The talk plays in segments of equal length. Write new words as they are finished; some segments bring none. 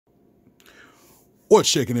What's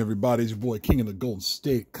shaking, everybody? It's your boy King of the Golden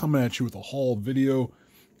State coming at you with a haul video.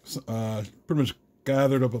 Pretty much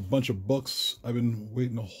gathered up a bunch of books. I've been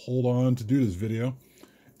waiting to hold on to do this video.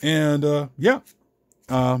 And looking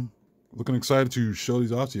excited to show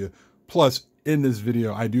these off to you. Plus, in this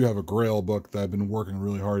video, I do have a Grail book that I've been working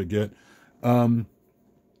really hard to get.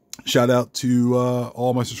 Shout out to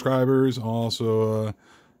all my subscribers, also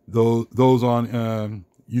those on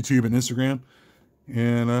YouTube and Instagram.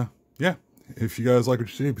 And yeah. If you guys like what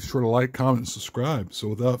you see, be sure to like, comment, and subscribe. So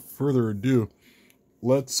without further ado,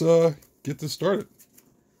 let's get this started.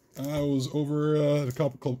 I was over at a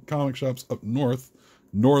couple comic shops up north,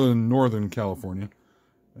 northern California,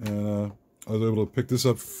 and I was able to pick this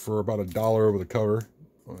up for about $1 over the cover.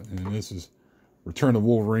 And this is Return of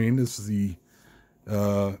Wolverine. This is the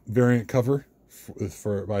variant cover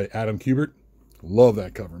by Adam Kubert. Love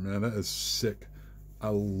that cover, man. That is sick. I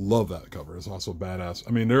love that cover. It's also badass.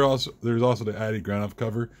 I mean, there's also the Adi Granov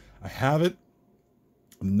cover. I have it.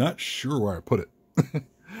 I'm not sure where I put it.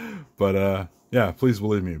 But yeah, please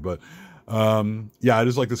believe me. But yeah, I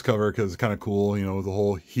just like this cover because it's kind of cool, you know, with the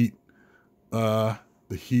whole heat, the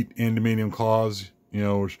heat Adamantium claws, you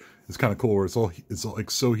know, which is kind of cool where it's all like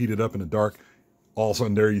so heated up in the dark. All of a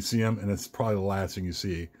sudden there you see him, and it's probably the last thing you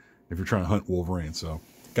see if you're trying to hunt Wolverine. So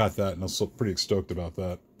got that, and I'm still pretty stoked about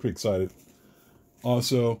that. Pretty excited.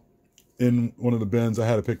 Also, in one of the bins, I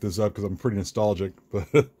had to pick this up because I'm pretty nostalgic, but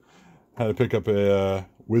I had to pick up a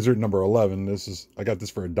Wizard number 11. I got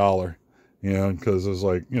this for $1, you know, because it was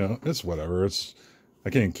like, you know, it's whatever.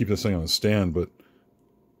 I can't keep this thing on the stand, but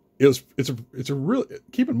it's a real,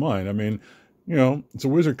 keep in mind, I mean, you know, it's a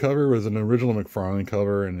Wizard cover with an original McFarlane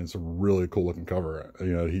cover, and it's a really cool looking cover,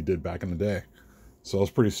 you know, he did back in the day. So I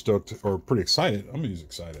was pretty stoked, or pretty excited. I'm gonna use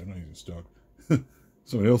excited. I'm not using stoked.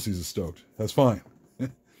 Somebody else uses stoked. That's fine.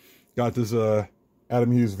 Got this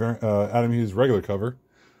Adam Hughes regular cover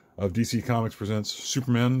of DC Comics Presents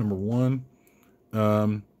Superman number 1.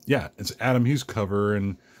 Yeah, it's Adam Hughes cover,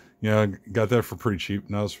 and you know, got that for pretty cheap.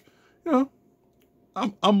 And I was, you know,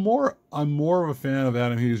 I'm more of a fan of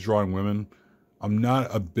Adam Hughes drawing women. I'm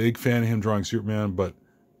not a big fan of him drawing Superman, but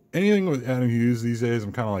anything with Adam Hughes these days,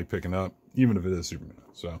 I'm kind of like picking up, even if it is Superman.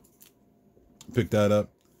 So pick that up.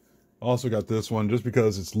 Also got this one just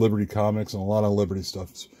because it's Liberty Comics, and a lot of Liberty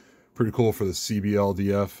stuff's pretty cool for the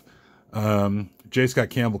CBLDF. J. Scott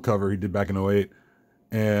Campbell cover he did back in 08.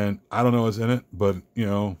 And I don't know what's in it, but, you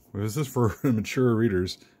know, if this is for mature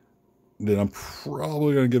readers, then I'm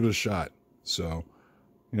probably going to give it a shot. So,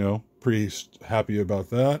 you know, pretty happy about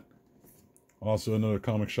that. Also, another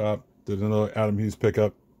comic shop did another Adam Hughes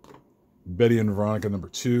pickup. Betty and Veronica number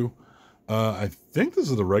 2. I think this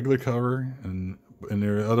is the regular cover, and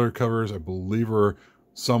their other covers, I believe,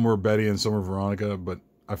 some were Betty and some were Veronica, but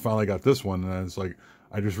I finally got this one, and it's like,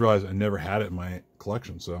 I just realized I never had it in my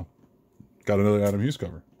collection, so got another Adam Hughes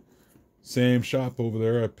cover. Same shop over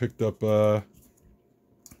there, I picked up, it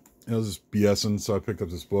was BSing, so I picked up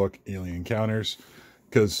this book, Alien Encounters,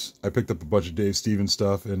 because I picked up a bunch of Dave Stevens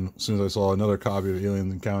stuff, and as soon as I saw another copy of Alien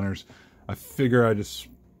Encounters, I figure I just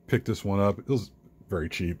picked this one up. It was very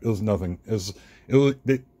cheap. It was nothing.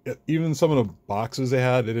 Even some of the boxes they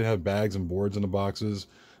didn't have bags and boards in the boxes.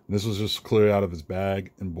 And this was just cleared out of his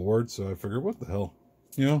bag and board. So I figured, what the hell?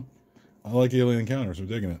 You know, I like Alien Encounters. I'm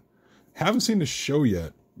digging it. Haven't seen the show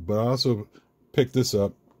yet, but I also picked this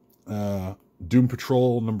up. Doom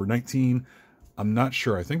Patrol number 19. I'm not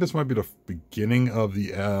sure. I think this might be the beginning of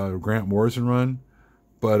the Grant Morrison run.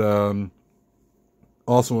 But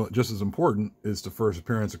also, just as important, is the first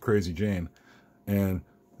appearance of Crazy Jane. And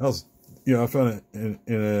that was, you know, I found it in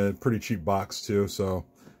a pretty cheap box too, so,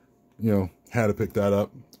 you know, had to pick that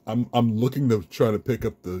up. I'm looking to try to pick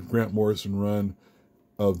up the Grant Morrison run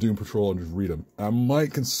of Doom Patrol and just read them. I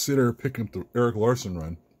might consider picking up the Eric Larson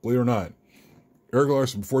run, believe it or not. Eric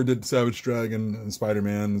Larson, before he did Savage Dragon and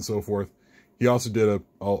Spider-Man and so forth, he also did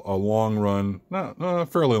a long run, not a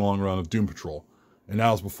fairly long run of Doom Patrol, and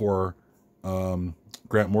that was before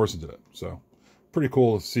Grant Morrison did it. So pretty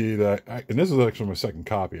cool to see that. And this is actually my second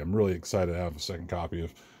copy. I'm really excited to have a second copy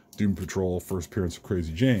of Doom Patrol, first appearance of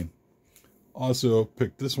Crazy Jane. Also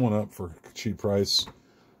picked this one up for a cheap price.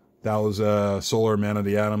 That was Solar Man of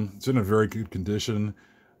the Atom. It's in a very good condition.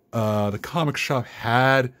 The comic shop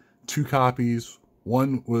had 2 copies.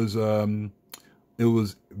 One was it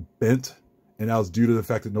was bent, and that was due to the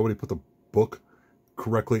fact that nobody put the book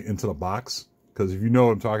correctly into the box. Because if you know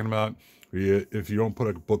what I'm talking about, if you don't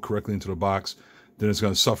put a book correctly into the box, then it's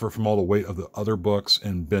going to suffer from all the weight of the other books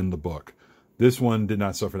and bend the book. This one did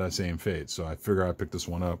not suffer that same fate, so I figure I picked this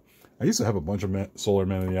one up. I used to have a bunch of Solar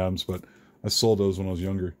Man of the Atoms, but I sold those when I was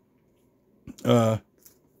younger.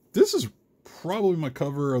 This is probably my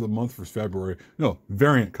cover of the month for February. No,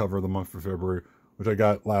 variant cover of the month for February, which I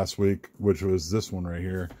got last week, which was this one right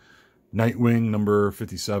here. Nightwing number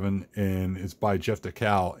 57, and it's by Jeff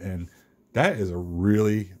DeCal, and that is a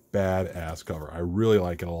really badass cover. I really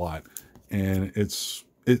like it a lot, and it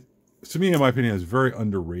to me, in my opinion, is very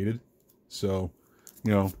underrated. So,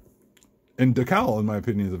 you know, and DeCal, in my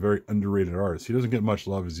opinion, is a very underrated artist. He doesn't get much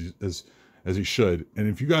love as he should. And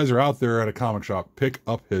if you guys are out there at a comic shop, pick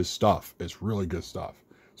up his stuff. It's really good stuff,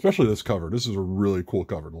 especially this cover. This is a really cool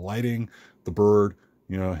cover. The lighting, the bird.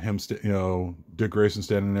 You know, Dick Grayson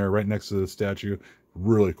standing there right next to the statue.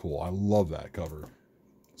 Really cool. I love that cover.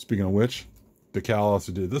 Speaking of which, DeCal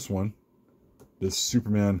also did this one. This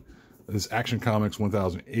Superman, this Action Comics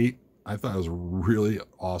 1008. I thought it was a really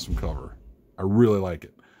awesome cover. I really like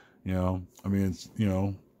it. You know, I mean, it's, you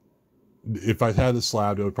know, if I had this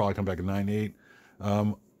slab, it would probably come back at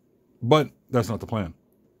 9.8. But that's not the plan.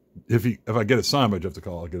 If I get it signed by Jeff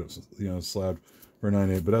DeCal, I'll get it, you know, slabbed for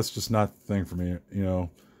 9.8, but that's just not the thing for me, you know,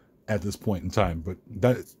 at this point in time. But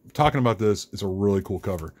talking about this, it's a really cool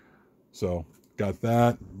cover. So got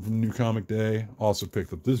that from New Comic Day. Also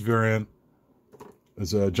picked up this variant.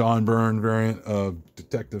 It's a John Byrne variant of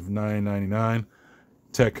Detective 999,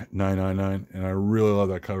 Tech 999, and I really love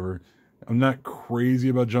that cover. I'm not crazy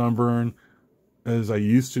about John Byrne as I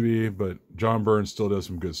used to be, but John Byrne still does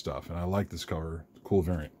some good stuff, and I like this cover. Cool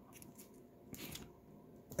variant.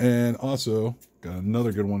 And also got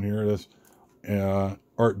another good one here. This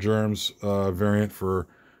Art Germs variant for,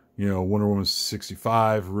 you know, Wonder Woman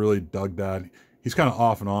 65. Really dug that. He's kind of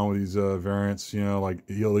off and on with these variants. You know, like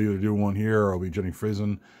he'll either do one here or it'll be Jenny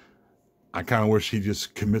Frison. I kind of wish he'd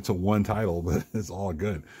just commit to one title, but it's all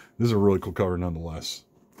good. This is a really cool cover nonetheless.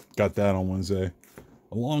 Got that on Wednesday,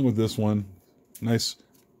 along with this one. Nice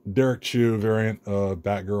Derek Chew variant,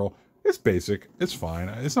 Batgirl. It's basic. It's fine.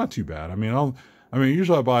 It's not too bad. I mean,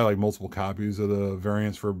 usually I buy like multiple copies of the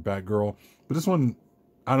variants for Batgirl, but this one,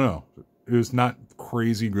 I don't know. It was not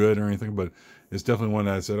crazy good or anything, but it's definitely one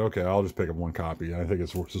that I said, okay, I'll just pick up one copy. I think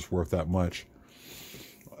it's just worth that much.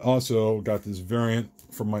 Also got this variant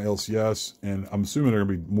from my LCS, and I'm assuming there are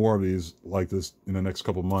going to be more of these like this in the next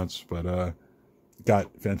couple months, but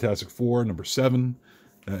got Fantastic Four, number 7.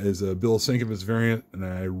 That is a Bill Sienkiewicz variant, and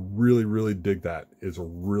I really, really dig that. It's a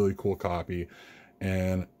really cool copy.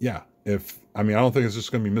 And yeah, I don't think it's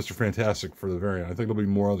just going to be Mr. Fantastic for the variant. I think there'll be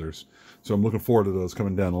more others. So I'm looking forward to those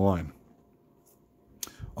coming down the line.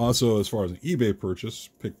 Also, as far as an eBay purchase,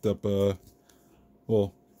 picked up,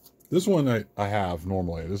 well, this one I have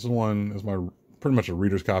normally. This one is pretty much a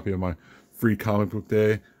reader's copy of my free comic book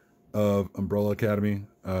day of Umbrella Academy.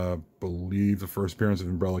 Believe the first appearance of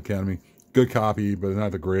Umbrella Academy. Good copy, but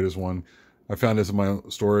not the greatest one. I found this in my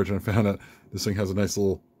storage, and I found out this thing has a nice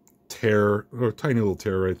little tear, or a tiny little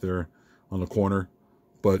tear right there on the corner.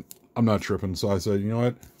 But I'm not tripping, so I said, you know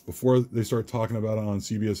what? Before they start talking about it on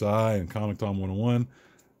CBSI and Comic Tom 101,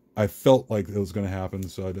 I felt like it was going to happen,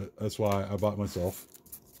 so that's why I bought myself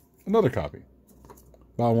another copy.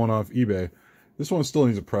 Bought one off eBay. This one still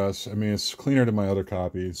needs a press. I mean, it's cleaner than my other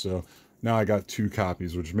copy, so now I got 2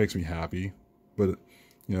 copies, which makes me happy. But,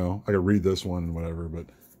 you know, I could read this one and whatever, but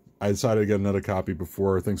I decided to get another copy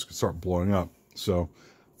before things could start blowing up. So,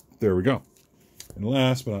 there we go. And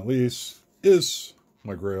last but not least is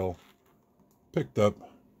my grail. Picked up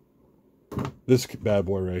this bad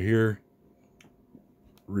boy right here.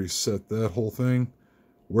 Reset that whole thing.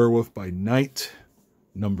 Werewolf by Night,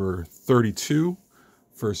 number 32.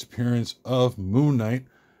 First appearance of Moon Knight.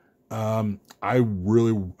 I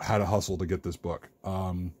really had to hustle to get this book.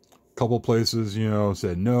 Couple places, you know,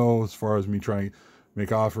 said no as far as me trying to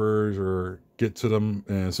make offers or get to them.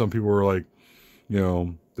 And some people were like, you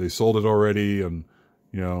know, they sold it already. And,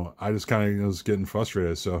 you know, I just kind of was getting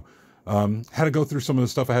frustrated. So, had to go through some of the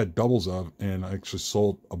stuff I had doubles of, and I actually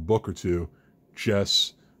sold a book or two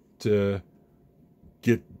just to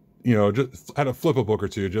get, you know, just had to flip a book or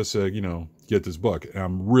two just to, you know, get this book. And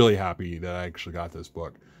I'm really happy that I actually got this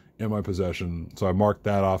book in my possession. So I marked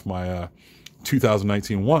that off my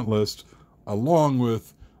 2019 want list, along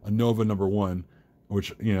with a Nova number 1,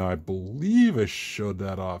 which, you know, I believe I showed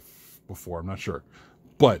that off before. I'm not sure.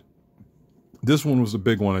 But this one was a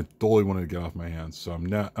big one. I totally wanted to get off my hands. So I'm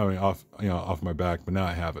now, off my back, but now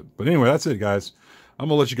I have it. But anyway, that's it, guys. I'm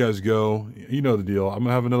going to let you guys go. You know the deal. I'm going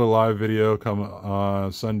to have another live video come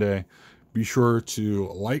on Sunday. Be sure to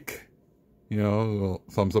like, you know,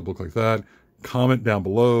 thumbs up, look like that. Comment down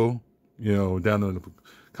below, you know, down in the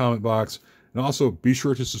comment box. And also be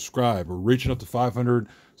sure to subscribe. We're reaching up to 500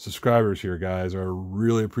 subscribers here, guys. I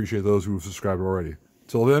really appreciate those who have subscribed already.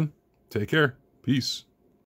 Till then, take care. Peace.